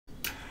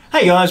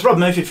Hey guys, Rob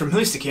Murphy from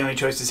Holistic Healing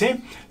Choices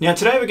here. Now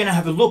today we're going to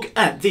have a look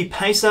at the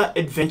Pacer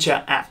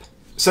Adventure app.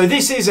 So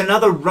this is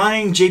another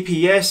running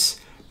GPS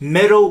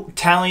medal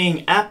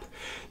tallying app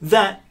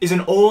that is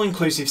an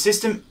all-inclusive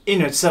system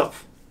in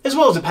itself, as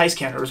well as a pace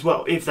counter as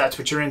well, if that's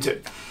what you're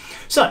into.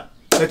 So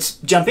let's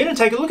jump in and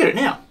take a look at it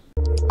now.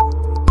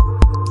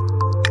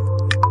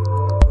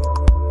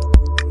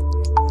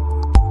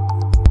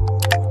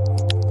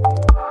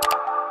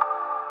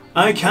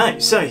 Okay,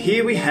 so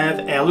here we have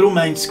our little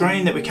main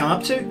screen that we come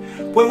up to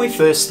when we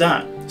first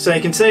start. So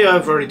you can see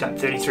I've already done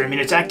 33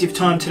 minutes active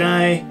time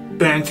today,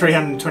 burned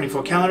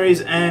 324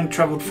 calories and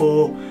travelled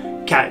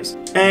 4 Ks.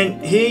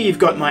 And here you've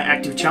got my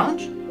active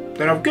challenge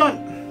that I've got.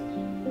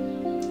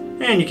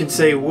 And you can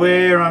see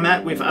where I'm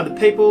at with other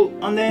people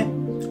on there.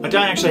 I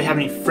don't actually have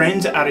any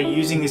friends that are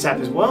using this app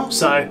as well,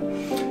 so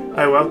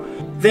oh well.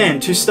 Then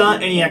to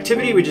start any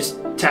activity, we just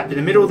tap in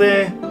the middle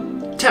there,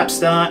 tap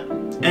start,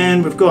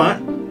 and we've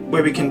got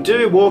where we can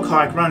do walk,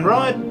 hike, run,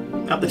 ride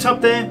up the top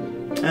there.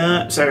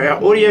 So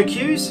our audio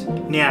cues.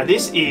 Now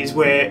this is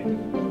where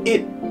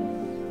it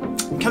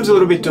becomes a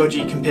little bit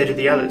dodgy compared to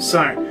the others. So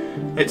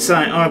let's say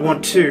I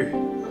want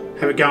to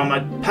have a go on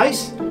my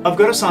pace. I've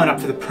got to sign up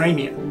for the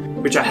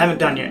premium, which I haven't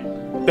done yet,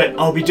 but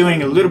I'll be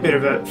doing a little bit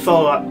of a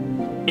follow-up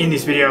in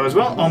this video as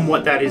well on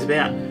what that is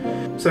about.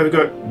 So we've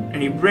got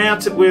any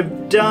routes that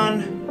we've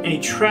done, any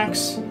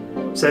tracks.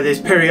 So there's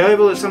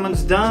Peri-Oval that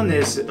someone's done,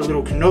 there's a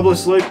little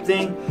Canobolas loop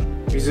thing.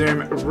 We zoom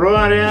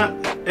right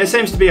out. There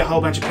seems to be a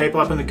whole bunch of people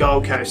up on the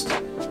Gold Coast,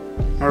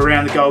 or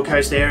around the Gold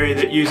Coast area,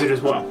 that use it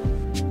as well.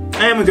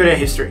 And we've got our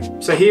history.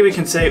 So here we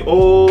can see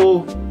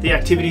all the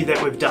activity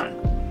that we've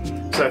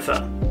done so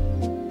far.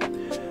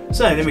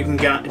 So then we can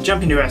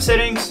jump into our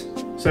settings.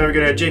 So we've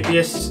got our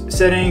GPS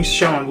settings,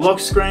 show on lock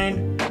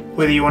screen,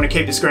 whether you want to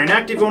keep the screen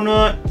active or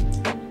not,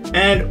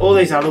 and all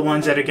these other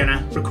ones that are going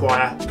to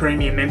require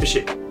premium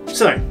membership.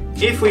 So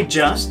if we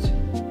just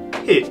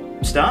hit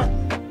start,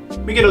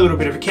 we get a little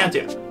bit of a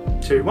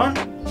countdown. 2, 1.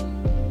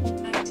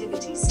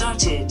 Activity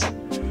started.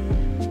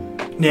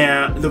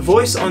 Now, the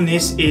voice on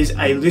this is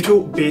a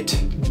little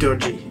bit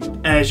dodgy,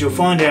 as you'll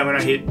find out when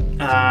I hit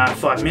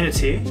 5 minutes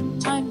here.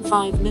 Time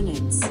 5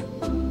 minutes.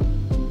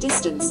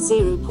 Distance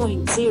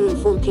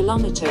 0.04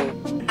 kilometer.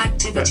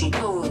 Activity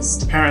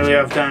paused. Apparently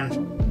I've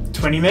done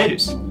 20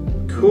 meters.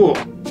 Cool.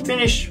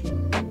 Finish.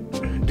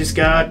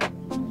 Discard.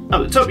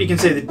 Up the top you can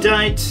see the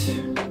date.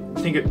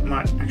 I think it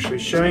might actually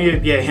show you,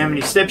 yeah, how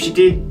many steps you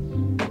did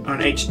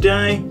on each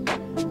day.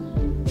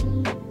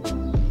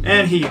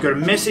 And here you've got a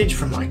message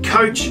from my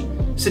coach.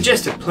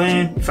 Suggested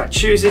plan. If I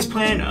choose this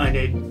plan, I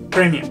need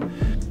premium.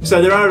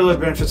 So there are a lot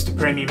of benefits to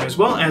premium as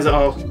well, as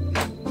I'll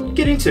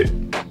get into.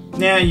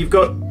 Now you've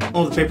got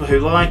all the people who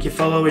like, your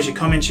followers, your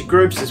comments, your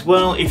groups as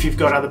well, if you've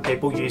got other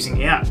people using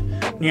the app.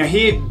 Now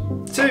here,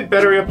 to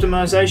battery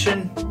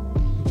optimization,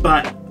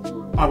 but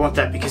I want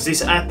that because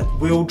this app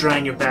will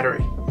drain your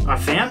battery. I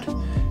found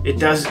it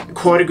does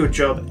quite a good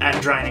job at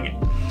draining it.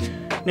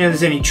 Now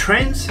there's any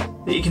trends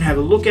that you can have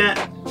a look at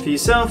for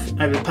yourself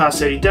over the past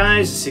 30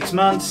 days, 6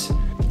 months.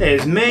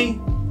 There's me,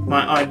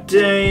 my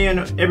ID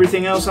and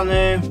everything else on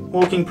there,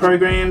 walking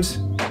programs,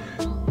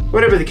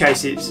 whatever the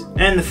case is,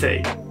 and the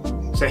feed.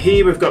 So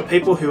here we've got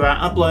people who are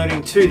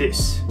uploading to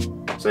this.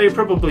 So you'll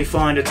probably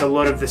find it's a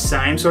lot of the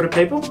same sort of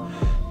people,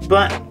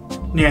 but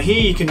now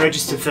here you can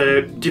register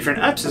for different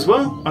apps as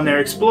well on their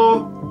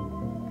Explore,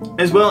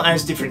 as well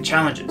as different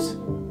challenges.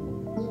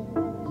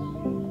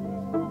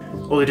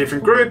 All the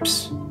different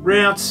groups,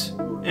 routes,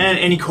 and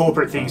any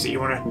corporate things that you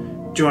want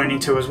to join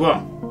into as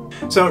well.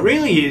 So it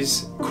really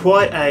is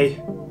quite a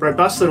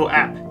robust little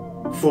app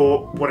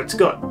for what it's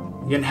got.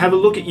 You can have a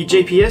look at your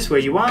GPS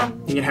where you are,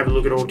 you can have a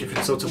look at all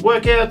different sorts of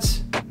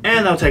workouts,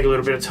 and they'll take a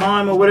little bit of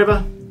time or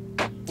whatever.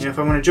 You know, if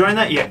I want to join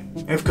that, yeah,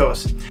 of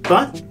course.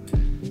 But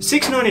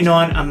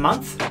 $6.99 a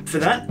month for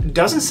that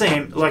doesn't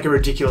seem like a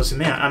ridiculous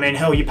amount. I mean,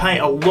 hell, you pay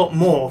a lot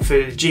more for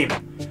the gym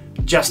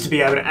just to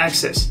be able to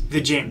access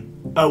the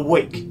gym a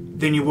week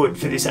than you would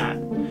for this app.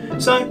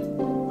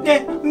 So yeah,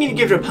 I'm going to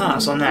give it a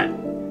pass on that,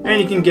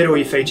 and you can get all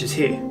your features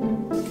here.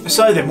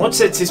 So then, what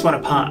sets this one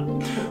apart?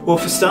 Well,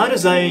 for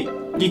starters,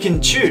 you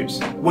can choose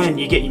when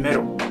you get your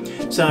medal.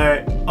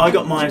 So I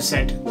got mine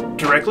sent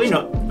directly,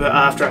 but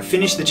after I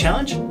finished the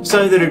challenge,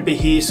 so that it'd be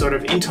here sort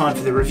of in time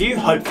for the review,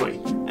 hopefully.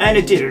 And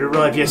it did. It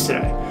arrived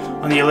yesterday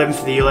on the 11th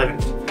of the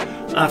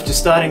 11th. After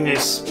starting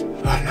this,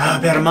 I don't know,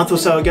 about a month or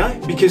so ago,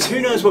 because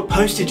who knows what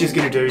postage is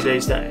going to do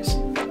these days.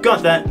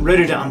 Got that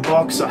ready to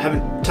unbox. I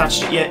haven't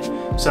touched it yet,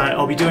 so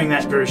I'll be doing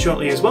that very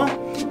shortly as well.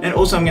 And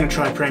also I'm going to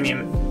try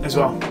premium as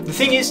well. The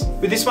thing is,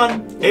 with this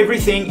one,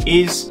 everything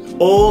is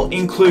all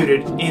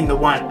included in the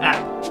one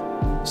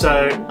app.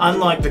 So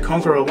unlike the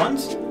Conqueror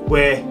ones,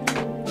 where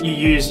you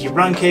use your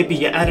Runkeeper,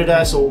 your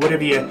Adidas, or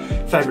whatever your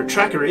favorite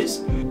tracker is,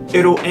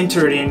 it'll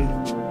enter it in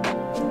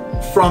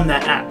from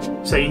that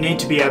app. So you need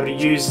to be able to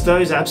use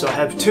those apps. I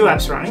have 2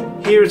 apps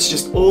running. Here it's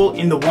just all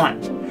in the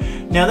one.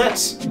 Now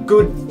that's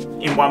good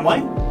in one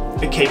way.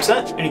 It keeps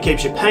that, and it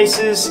keeps your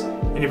paces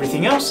and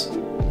everything else.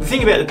 The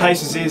thing about the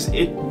paces is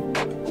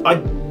I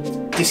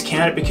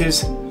discount it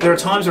because there are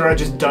times where I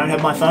just don't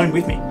have my phone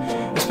with me,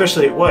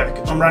 especially at work.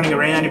 I'm running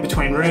around in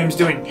between rooms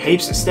doing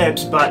heaps of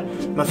steps, but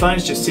my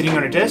phone's just sitting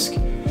on a desk.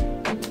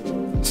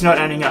 It's not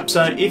adding up.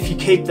 So if you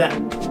keep that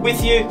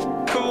with you,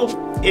 cool.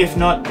 If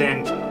not,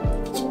 then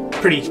it's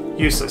pretty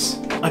useless.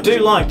 I do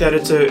like that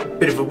it's a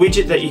bit of a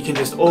widget that you can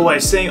just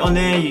always see on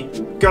there. You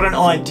got an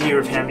idea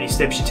of how many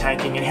steps you're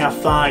taking and how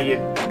far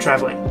you're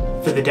traveling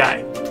for the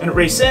day. And it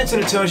resets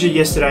and it tells you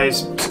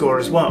yesterday's score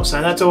as well.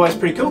 So that's always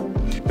pretty cool.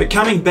 But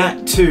coming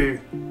back to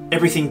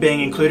everything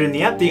being included in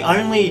the app, the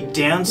only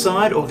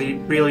downside, or the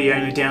really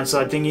only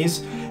downside thing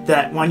is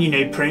that one, you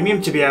need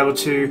premium to be able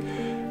to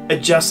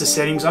adjust the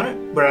settings on it.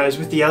 Whereas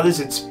with the others,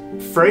 it's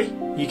free.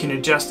 You can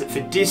adjust it for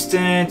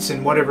distance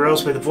and whatever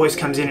else where the voice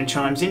comes in and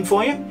chimes in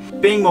for you.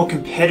 Being more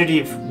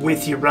competitive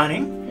with your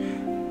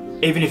running,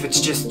 even if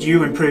it's just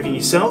you improving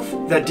yourself,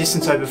 that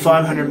distance over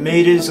 500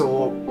 meters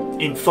or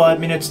in 5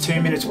 minutes,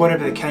 2 minutes,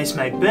 whatever the case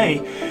may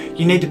be,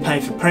 you need to pay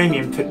for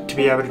premium to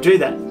be able to do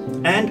that.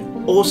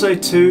 And also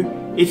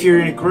too, if you're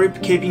in a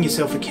group keeping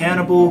yourself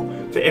accountable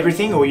for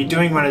everything, or you're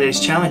doing one of these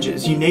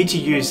challenges, you need to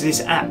use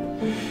this app.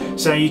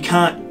 So you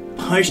can't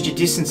post your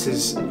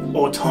distances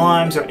or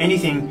times or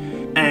anything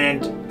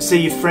and see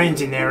your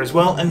friends in there as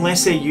well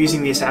unless they're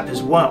using this app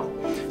as well.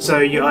 So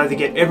you either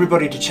get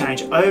everybody to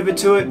change over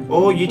to it,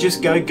 or you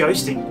just go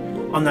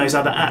ghosting on those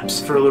other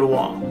apps for a little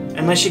while.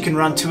 Unless you can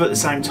run two at the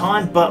same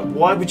time, but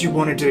why would you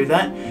want to do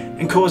that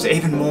and cause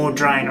even more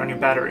drain on your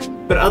battery?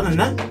 But other than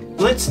that,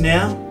 let's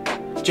now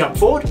jump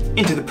forward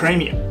into the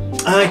premium.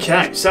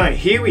 Okay, so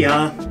here we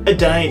are a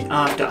day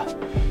after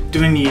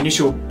doing the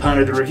initial part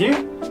of the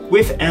review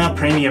with our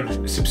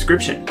premium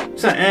subscription.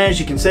 So as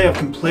you can see, I've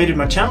completed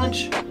my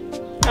challenge.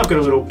 I've got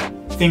a little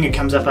thing that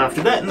comes up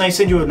after that, and they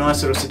send you a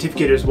nice little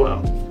certificate as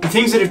well. The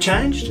things that have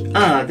changed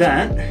are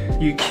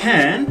that you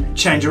can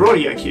change your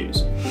audio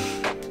cues.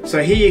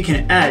 So here you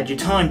can add your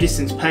time,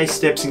 distance, pace,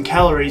 steps and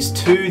calories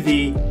to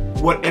the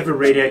whatever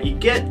readout you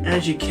get,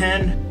 as you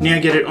can now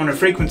get it on a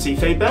frequency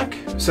feedback.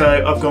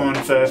 So I've gone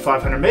for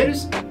 500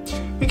 meters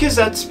because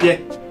that's, yeah,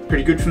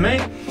 pretty good for me.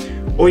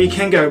 Or you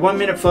can go 1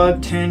 minute,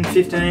 5, 10,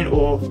 15,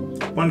 or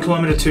 1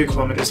 kilometer, 2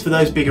 kilometers for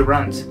those bigger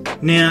runs.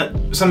 Now,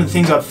 some of the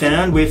things I've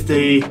found with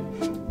the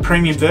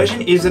premium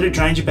version is that it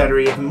drains your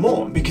battery even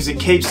more because it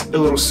keeps a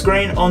little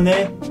screen on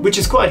there, which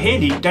is quite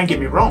handy, don't get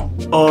me wrong,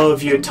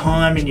 of your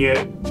time and your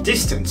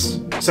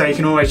distance. So you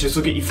can always just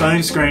look at your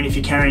phone screen if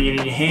you're carrying it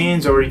in your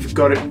hands, or if you've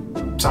got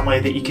it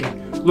somewhere that you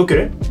can look at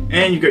it.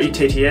 And you've got your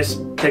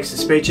TTS,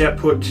 text-to-speech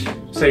output,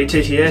 so your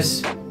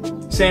TTS,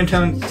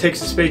 Samsung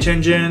text-to-speech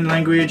engine,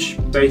 language,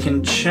 so you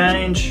can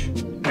change,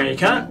 no you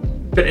can't.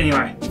 But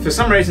anyway, for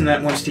some reason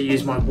that wants to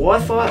use my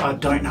Wi-Fi, I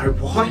don't know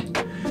why,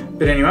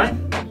 but anyway.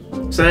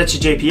 So that's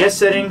your GPS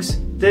settings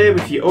there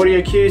with your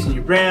audio cues and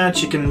your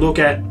routes. You can look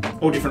at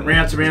all different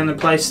routes around the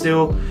place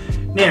still.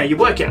 Now your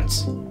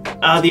workouts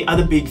are the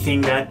other big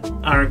thing that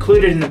are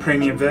included in the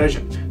premium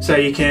version. So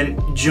you can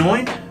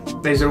join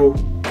these little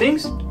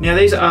things. Now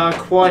these are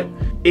quite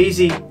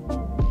easy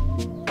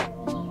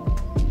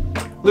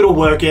little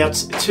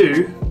workouts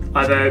to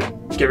either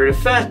get rid of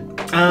fat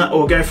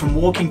or go from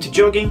walking to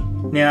jogging.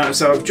 Now,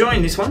 so I've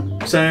joined this one.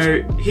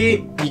 So here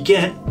you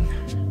get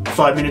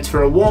 5 minutes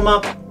for a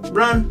warm-up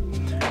run,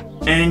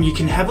 and you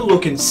can have a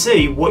look and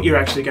see what you're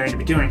actually going to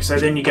be doing. So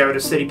then you go at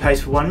a steady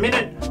pace for 1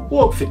 minute,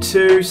 walk for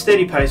 2,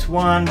 steady pace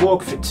 1,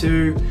 walk for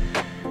 2,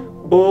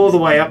 all the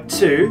way up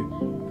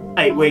to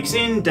 8 weeks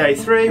in, day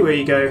 3, where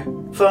you go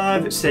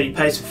 5, steady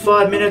pace for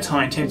 5 minutes,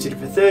 high intensity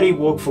for 30,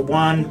 walk for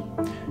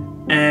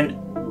 1, and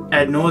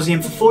ad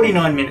nauseum for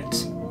 49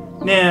 minutes.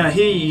 Now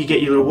here you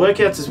get your little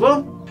workouts as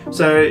well.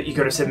 So you've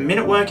got a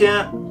 7-minute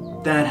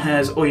workout that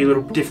has all your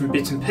little different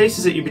bits and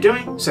pieces that you'll be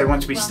doing. So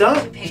once we start,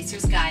 Welcome to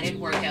Pacer's guided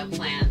workout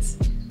plans.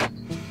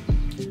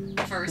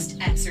 First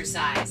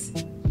exercise,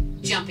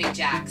 jumping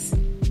jacks.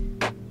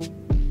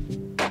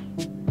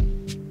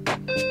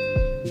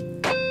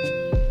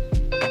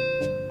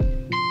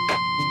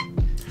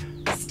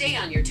 Stay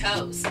on your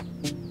toes.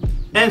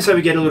 and so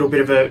we get a little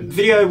bit of a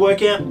video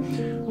workout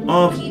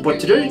of Keep what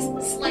to your do,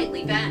 knees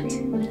slightly bent.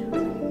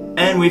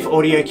 and with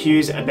audio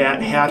cues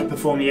about how to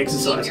perform the Keep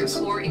your exercises.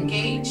 core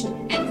engaged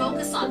and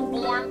focus on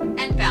form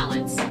and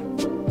balance.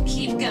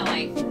 Keep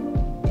going.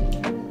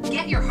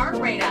 Get your heart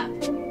rate up.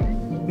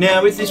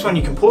 Now with this one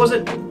you can pause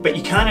it, but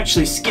you can't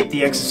actually skip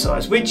the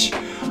exercise, which,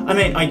 I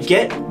mean, I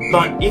get,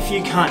 but if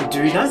you can't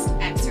do Next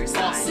that,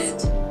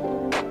 exercise.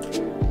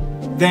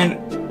 then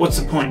what's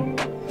the point?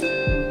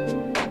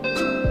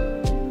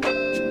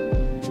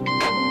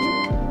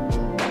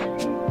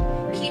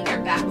 Keep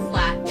your back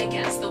flat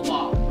against the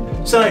wall.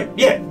 So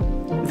yeah,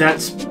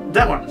 that's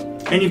that one.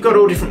 And you've got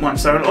all different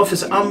ones. So an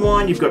office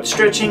unwind, you've got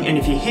stretching, and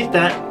if you hit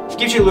that, it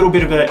gives you a little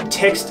bit of a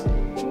text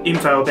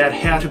info about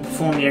how to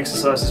perform the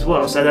exercise as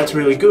well. So that's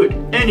really good.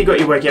 And you've got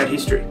your workout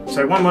history.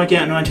 So one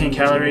workout, 19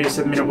 calories,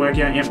 7-minute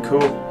workout, yep,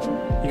 cool.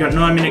 You got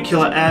 9-minute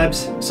killer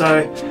abs.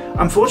 So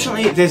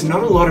unfortunately, there's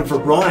not a lot of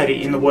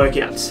variety in the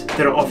workouts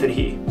that are offered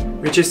here,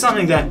 which is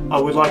something that I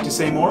would like to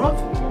see more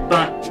of,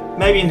 but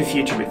maybe in the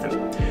future with them.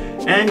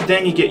 And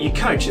then you get your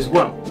coach as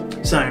well.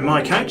 So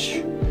my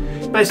coach,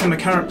 based on my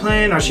current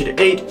plan, I should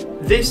eat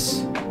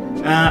this.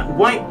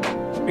 Weight,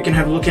 we can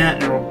have a look at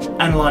and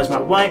it'll analyse my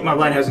weight. My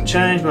weight hasn't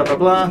changed, blah blah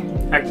blah.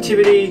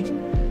 Activity,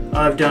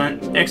 I've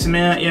done X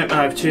amount, yep,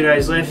 I have 2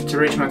 days left to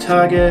reach my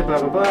target, blah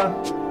blah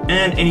blah.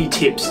 And any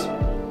tips.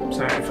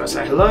 So if I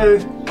say hello,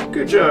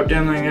 good job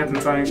downloading the app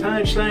and finding a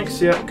page,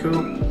 thanks, yep, cool.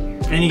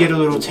 And you get a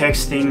little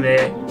text thing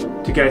there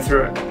to go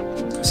through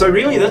it. So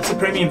really that's the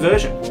premium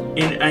version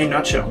in a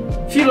nutshell.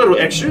 A few little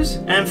extras,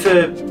 and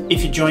for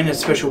if you join that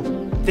special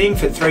thing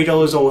for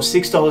 $3 or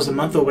 $6 a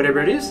month or whatever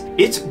it is,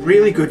 it's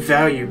really good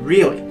value,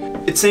 really.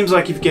 It seems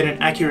like you get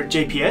an accurate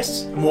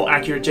GPS, a more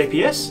accurate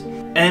GPS,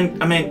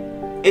 and I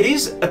mean, it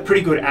is a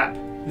pretty good app.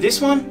 This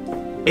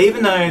one,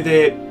 even though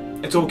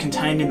it's all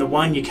contained in the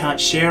one, you can't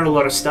share a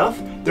lot of stuff,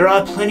 there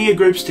are plenty of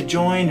groups to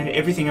join and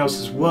everything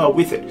else as well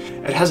with it.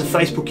 It has a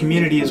Facebook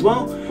community as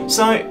well,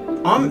 so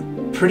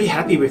I'm pretty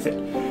happy with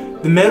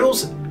it. The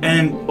medals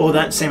and all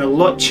that seem a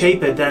lot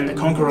cheaper than the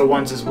Conqueror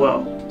ones as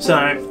well.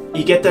 So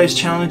you get those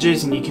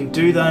challenges and you can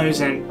do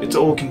those, and it's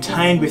all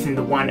contained within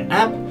the one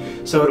app,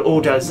 so it all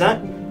does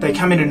that. They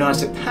come in a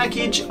nicer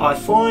package, I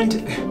find,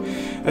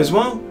 as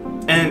well,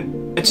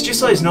 and it's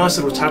just those nice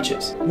little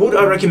touches. Would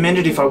I recommend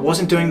it if I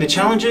wasn't doing the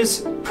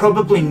challenges?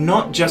 Probably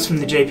not, just from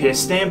the GPS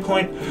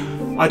standpoint.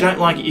 I don't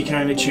like it you can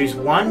only choose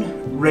one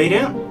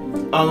readout.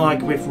 I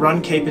like with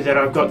Runkeeper that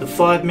I've got the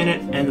 5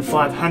 minute and the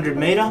 500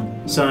 meter.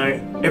 So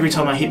every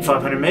time I hit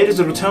 500 meters,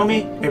 it'll tell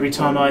me. Every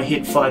time I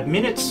hit 5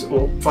 minutes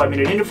or 5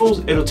 minute intervals,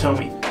 it'll tell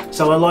me.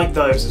 So I like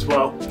those as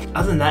well.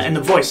 Other than that, and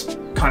the voice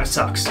kind of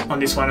sucks on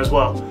this one as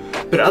well.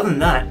 But other than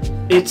that,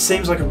 it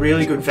seems like a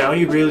really good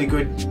value, really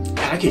good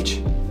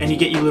package. And you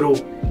get your little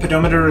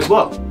pedometer as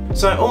well.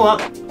 So all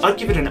up, I'd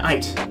give it an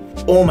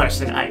 8,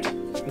 almost an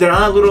 8. There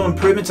are little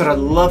improvements that I'd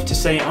love to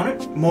see on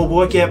it. More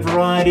workout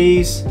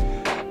varieties,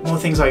 more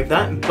things like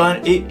that,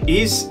 but it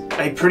is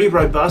a pretty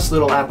robust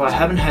little app. I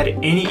haven't had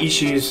any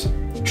issues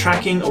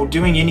tracking or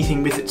doing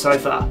anything with it so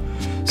far.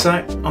 So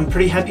I'm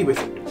pretty happy with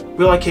it.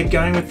 Will I keep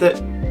going with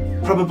it?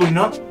 Probably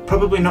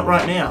not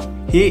right now.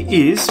 Here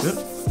is,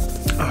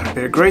 a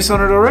bit of grease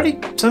on it already,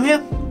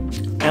 somehow,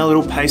 our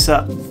little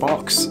Pacer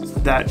box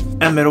that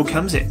our medal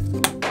comes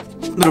in.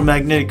 Little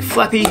magnetic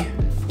flappy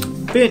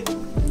bit.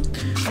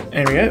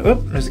 There we go, oh,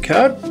 there's a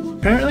card,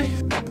 apparently.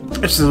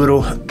 It's a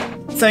little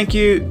thank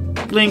you,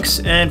 links,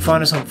 and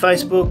find us on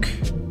Facebook.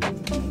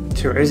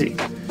 Too easy.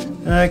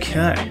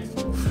 Okay,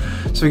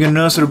 so we got a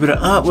nice little bit of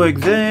artwork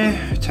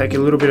there. Take a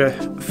little bit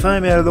of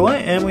foam out of the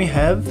way, and we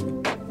have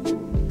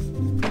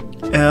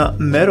our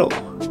medal.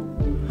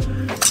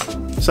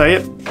 So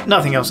yep,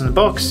 nothing else in the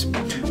box,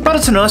 but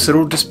it's a nice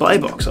little display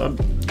box. I'm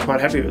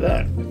quite happy with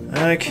that.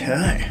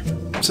 Okay,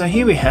 so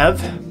here we have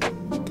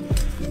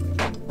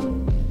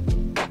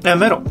our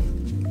medal.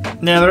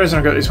 Now the reason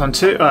I got this one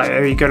too, oh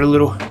yeah, you got a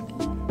little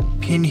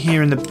pin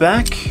here in the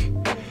back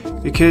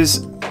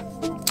because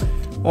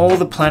all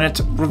the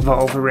planets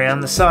revolve around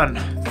the sun.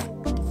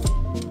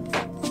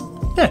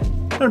 Yeah,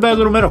 not a bad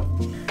little medal.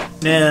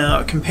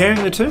 Now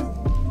comparing the two,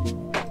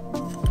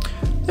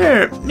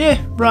 they're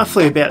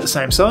roughly about the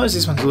same size.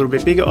 This one's a little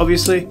bit bigger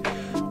obviously,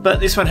 but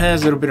this one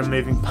has a little bit of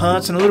moving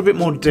parts and a little bit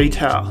more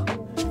detail.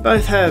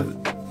 Both have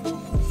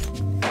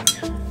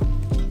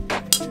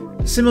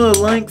similar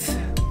length,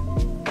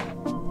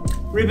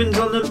 ribbons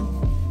on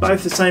them,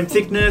 both the same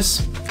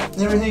thickness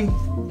and everything.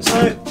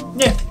 So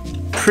yeah,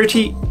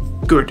 pretty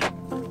good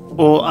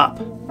all up.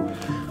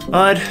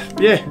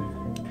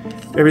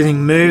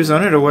 Everything moves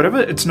on it or whatever.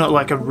 It's not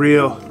like a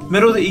real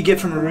metal that you get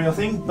from a real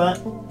thing, but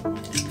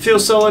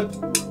feels solid,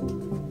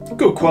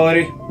 good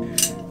quality.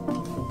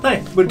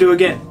 Hey, would do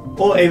again,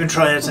 or even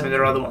try out some of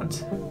their other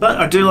ones. But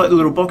I do like the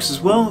little box as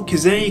well,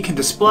 because there you can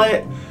display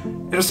it,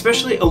 and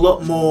especially a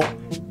lot more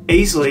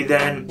easily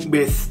than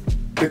with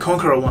the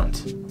Conqueror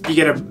ones. You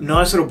get a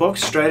nice little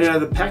box straight out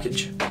of the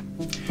package.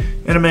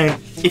 And I mean,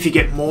 if you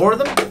get more of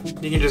them,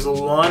 you can just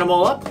line them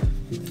all up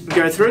and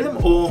go through them,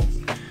 or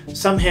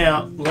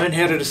somehow learn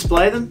how to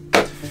display them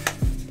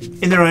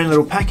in their own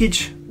little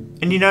package,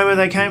 and you know where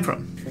they came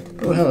from.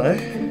 Oh, hello.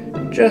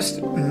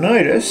 Just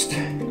noticed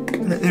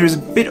that there is a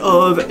bit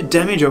of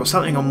damage or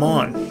something on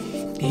mine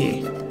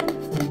here.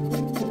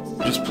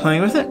 Just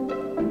playing with it,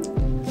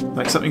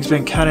 like something's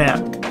been cut out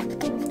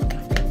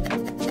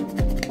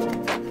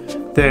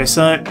there.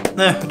 So I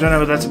don't know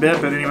what that's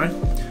about, but anyway,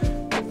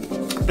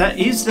 that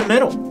is the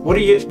medal. What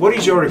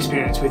is your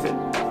experience with it?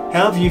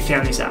 How have you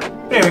found this app?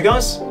 But anyway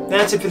guys,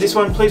 that's it for this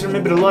one. Please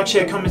remember to like,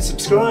 share, comment,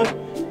 subscribe,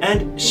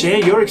 and share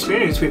your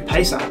experience with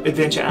Pacer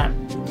Adventure app.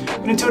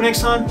 And until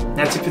next time,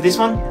 that's it for this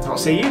one. I'll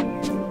see you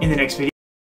in the next video.